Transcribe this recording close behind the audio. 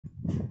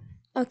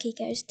Okay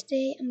guys,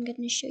 today I'm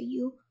going to show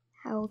you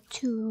how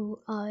to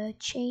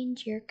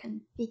change your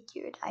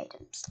configured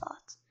item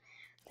slots.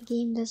 The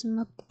game doesn't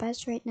look the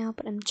best right now,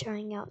 but I'm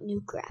trying out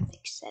new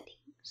graphics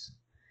settings.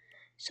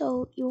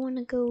 So you want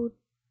to go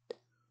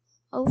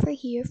over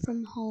here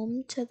from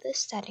home to the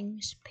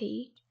settings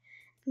page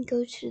and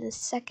go to the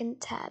second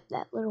tab,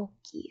 that little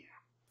gear.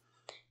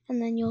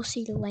 And then you'll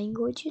see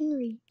language and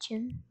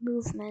region,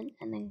 movement,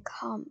 and then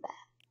combat.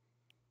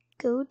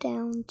 Go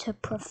down to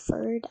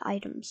preferred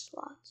item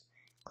slots.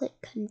 Click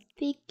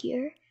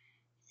configure,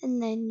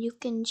 and then you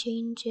can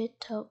change it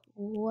to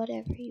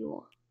whatever you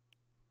want.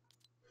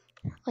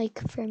 Like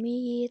for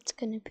me, it's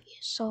gonna be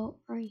assault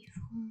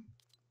rifle,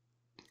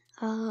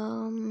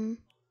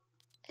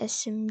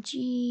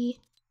 SMG,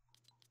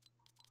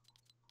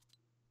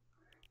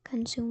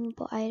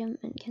 consumable item,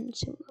 and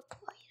consumable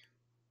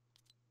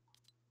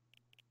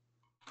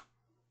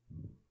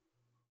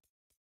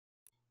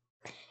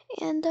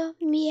item. And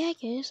yeah,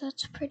 guys,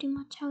 that's pretty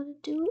much how to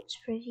do it. It's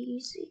pretty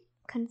easy.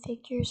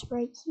 Configures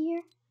right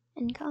here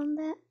in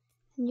combat,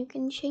 and you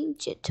can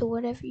change it to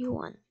whatever you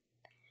want.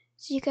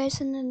 See you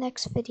guys in the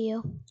next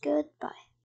video. Goodbye.